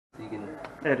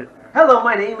Edit. Hello,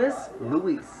 my name is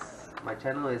Luis. My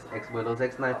channel is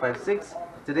xwillows956.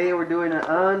 Today we're doing an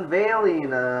unveiling,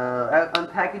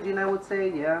 unpackaging, I would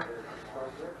say, yeah.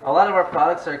 A lot of our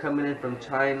products are coming in from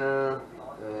China.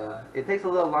 It takes a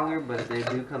little longer, but they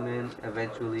do come in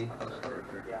eventually.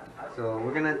 So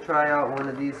we're gonna try out one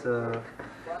of these.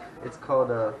 It's called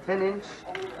a 10-inch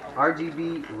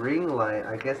RGB ring light.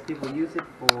 I guess people use it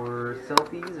for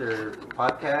selfies or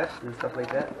podcasts and stuff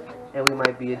like that. And we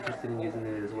might be interested in using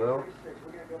it as well.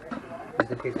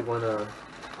 Just in case we want to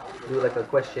do like a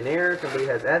questionnaire. Somebody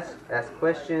has asked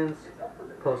questions,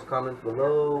 post comments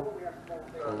below,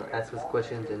 ask us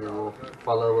questions, and then we'll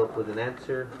follow up with an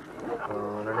answer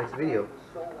on our next video.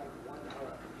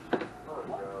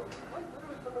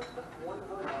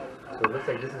 So it looks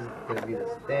like this is going to be the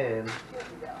stand.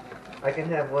 I can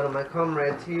have one of my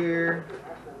comrades here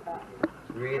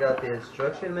read out the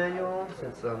instruction manual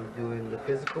since I'm doing the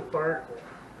physical part.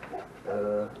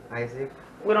 Isaac.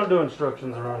 We don't do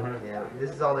instructions around here. Yeah,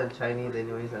 this is all in Chinese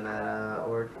anyways, and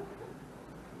or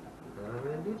I'm not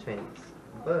gonna do Chinese,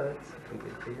 but we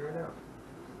can figure it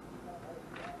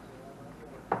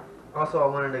out. Also, I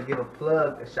wanted to give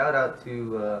a shout out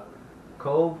to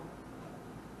Cove.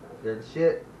 They're the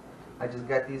shit. I just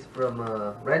got these from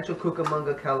Rancho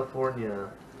Cucamonga, California.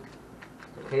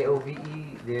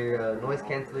 KOVE. They're noise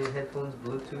canceling headphones,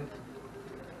 Bluetooth.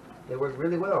 They work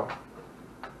really well.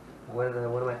 One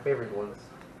of my favorite ones.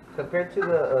 Compared to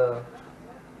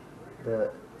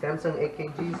the Samsung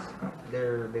AKGs,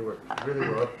 they work really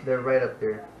well. They're right up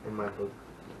there in my book.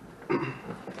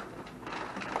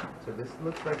 So this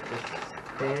looks like the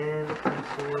stand of some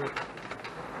sort.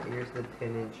 Here's the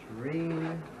 10-inch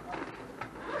ring.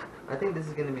 I think this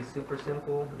is going to be super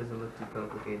simple. It doesn't look too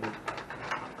complicated.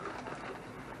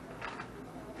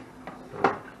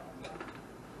 So,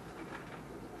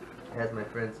 as my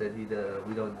friend said, we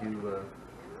don't do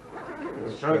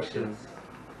instructions.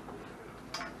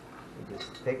 You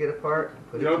just take it apart.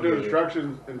 You don't do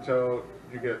instructions until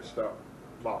you get stuff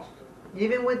lost.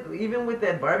 Even with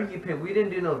that barbecue pit, we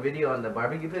didn't do no video on the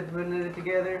barbecue pit putting it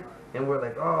together, and we're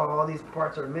like, oh, all these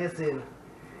parts are missing,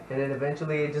 and then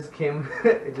eventually it just came,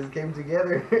 it just came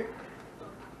together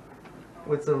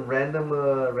with some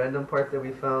random parts that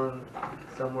we found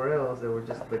somewhere else that were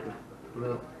just like a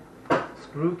little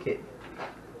screw kit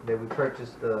that we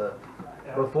purchased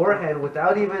beforehand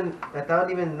without even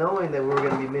knowing that we were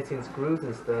gonna be missing screws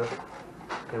and stuff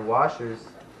and washers,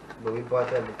 but we bought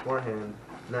that beforehand,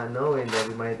 not knowing that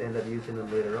we might end up using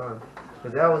them later on,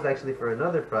 because that was actually for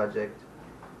another project,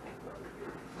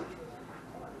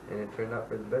 and it turned out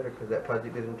for the better because that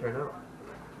project didn't turn out.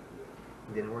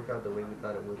 It didn't work out the way we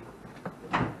thought it would.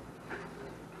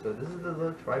 So this is the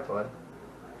little tripod.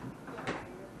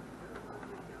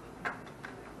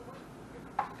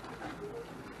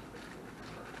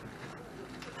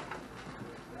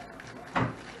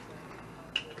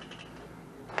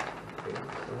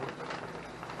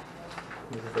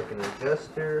 This is like an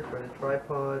adjuster for the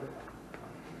tripod.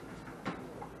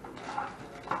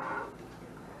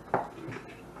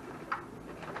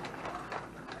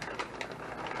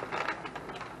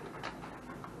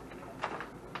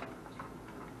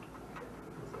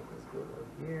 Let's go up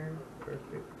here.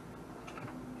 Perfect.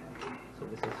 So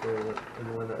this is where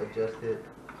you want to adjust it.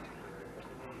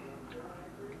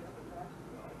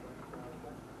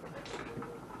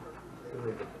 So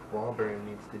like the ball bearing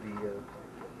needs to be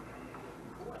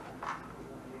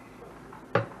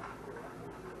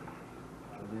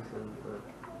loosened, but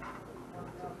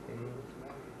that's okay.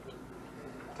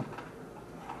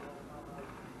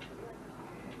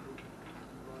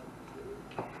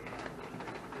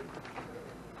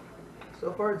 So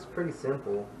far it's pretty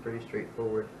simple, pretty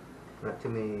straightforward. Not too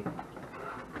many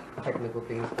technical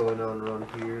things going on around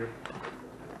here.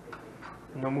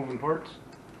 No moving parts.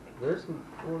 There's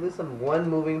one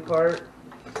moving part,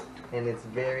 and it's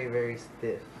very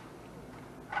stiff.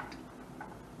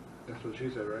 That's what she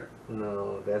said, right?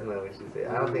 No, that's not what she said.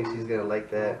 I don't think she's gonna like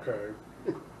that. Okay.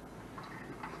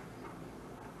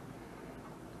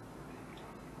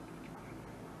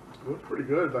 Looks pretty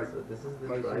good. Like, So this is the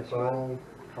nice and tripod. small,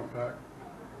 compact.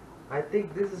 I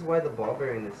think this is why the ball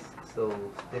bearing is so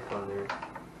stiff on there.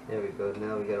 There we go.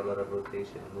 Now we got a lot of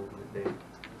rotation and movement there.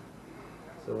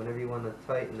 So whenever you want to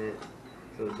tighten it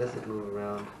so it doesn't move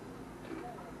around,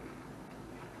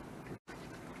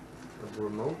 the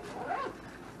remote.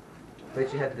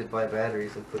 Bet you had to buy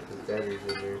batteries and put those batteries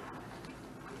in there.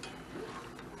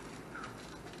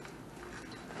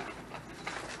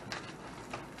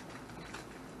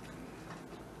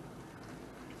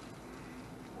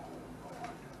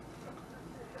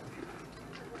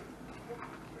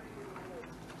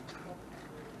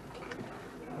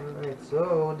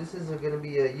 So this is gonna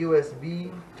be a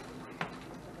USB.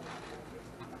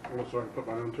 Also, I can put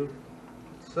mine on too.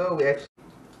 So we actually,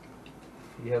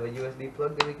 you have a USB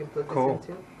plug that we can plug Cool. this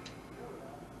into.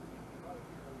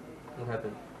 What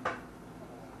happened?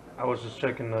 I was just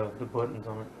checking the buttons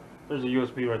on it. There's a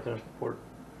USB right there, port.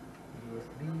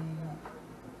 USB.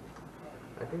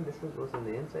 I think this one goes on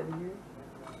the inside of here.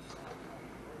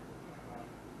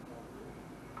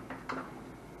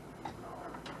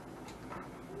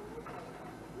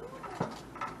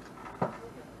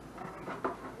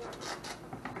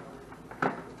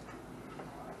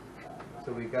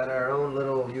 So we got our own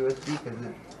little USB because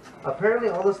apparently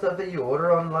all the stuff that you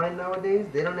order online nowadays,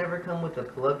 they don't ever come with the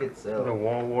plug itself. The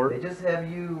wall wart. They just have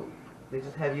you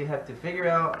have to figure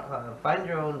out, find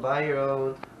your own, buy your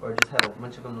own, or just have a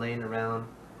bunch of them laying around.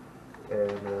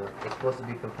 And it's supposed to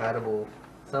be compatible.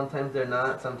 Sometimes they're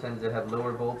not. Sometimes they have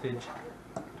lower voltage,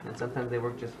 and sometimes they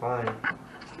work just fine.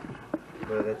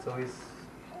 But that's always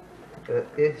an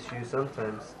issue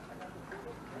sometimes,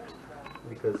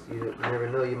 because you never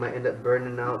know. You might end up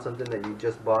burning out something that you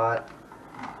just bought.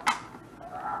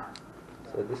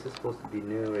 So this is supposed to be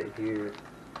new right here.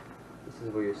 This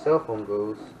is where your cell phone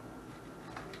goes.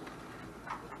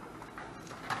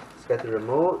 It's got the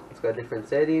remote. It's got different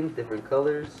settings, different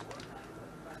colors.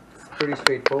 It's pretty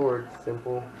straightforward,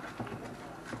 simple.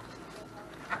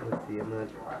 Let's see, I'm gonna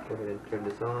go ahead and turn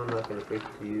this on. I'm not gonna fake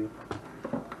it to you.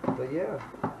 But yeah,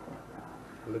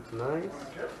 it looks nice.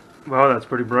 Wow, that's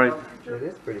pretty bright. It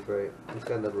is pretty bright. It's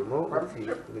got the remote. Let's see,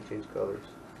 we can change colors.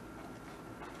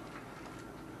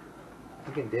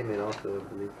 You can dim it also, I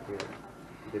believe. Yeah,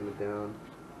 dim it down.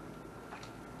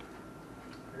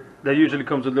 That usually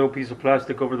comes with a little piece of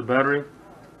plastic over the battery,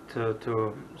 so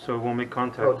it won't make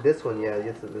contact. Oh, this one, yeah,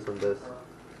 yes, this one does.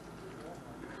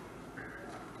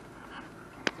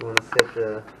 You want to set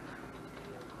the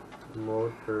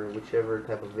mode for whichever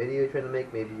type of video you're trying to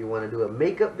make. Maybe you want to do a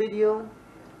makeup video.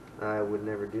 I would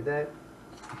never do that.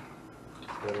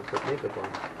 I don't put makeup on.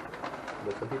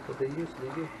 But some people, they usually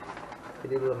do. They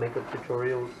do little makeup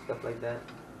tutorials, stuff like that.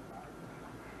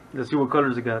 Let's see what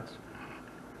colors it got.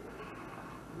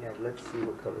 Yeah, let's see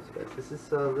what colors it has. This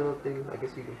is a little thing, I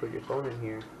guess you can put your phone in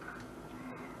here.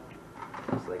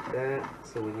 Just like that.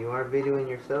 So when you are videoing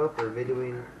yourself or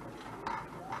videoing,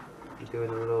 doing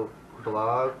a little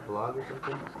vlog or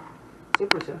something,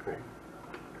 super simple.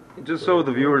 Just so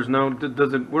the viewers know,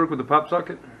 does it work with the pop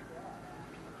socket?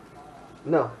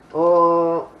 No.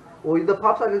 Well, the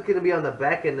pop socket is going to be on the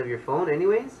back end of your phone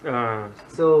anyways.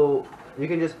 So you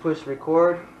can just push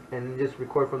record and just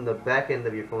record from the back end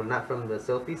of your phone, not from the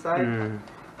selfie side.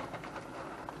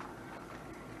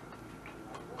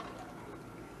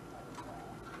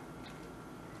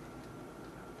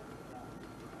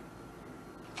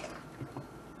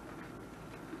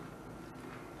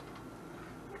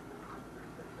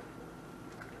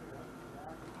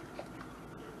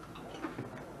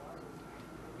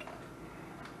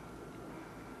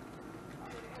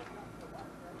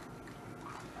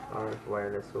 RF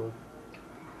wireless. So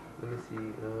let me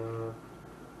see.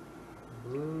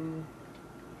 Blue.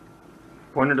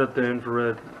 Pointed at the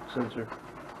infrared sensor.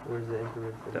 Where's the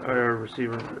infrared? The IR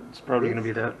receiver. It's probably going to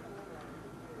be that.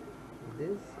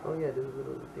 This? Oh yeah, this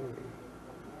little thing there.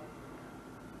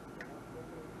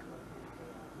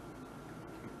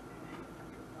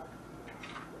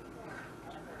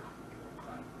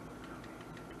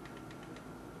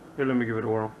 Here, let me give it a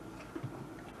whirl.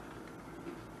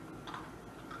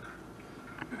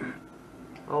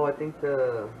 Oh, I think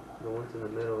the ones in the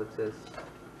middle, it says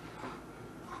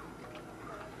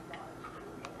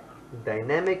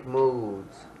dynamic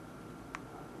modes.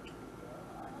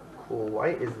 Cool.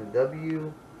 White is the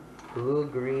W, blue,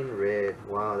 green, red.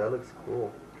 Wow, that looks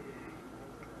cool.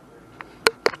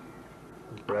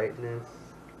 Brightness.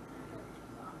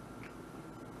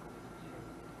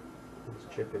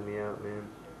 It's tripping me out, man.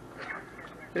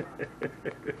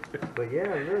 But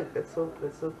yeah, look, that's so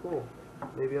cool.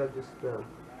 Maybe I'll just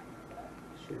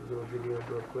shoot a little video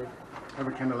real quick. Have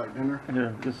a candlelight dinner.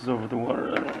 Yeah, this is over the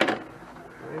water.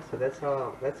 Alright, so that's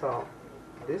how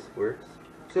this works.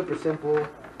 Super simple.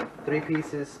 3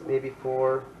 pieces, maybe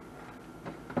 4.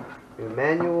 A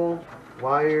manual,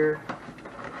 wire,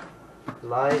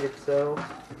 light itself,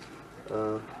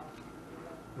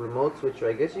 remote switcher.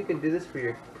 I guess you can do this for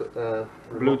your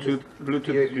Bluetooth to your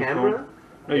to your camera. phone.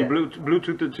 No, you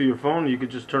Bluetooth it to your phone. You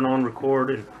could just turn on record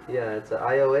and Yeah, it's an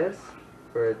iOS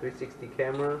for a 360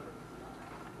 camera.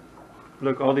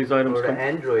 look. All these items Or come.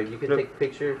 Android. You can look, take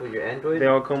pictures with your Android. They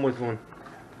all come with one.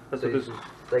 That's So what this is.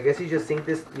 So I guess you just sync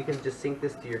this. You can just sync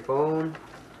this to your phone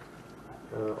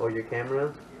or your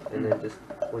camera, and then just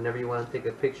whenever you want to take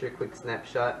a picture, quick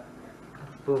snapshot,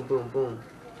 boom, boom, boom,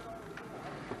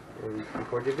 and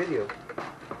record your video.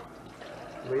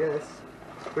 But yeah, it's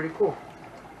pretty cool.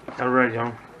 All right,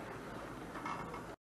 y'all.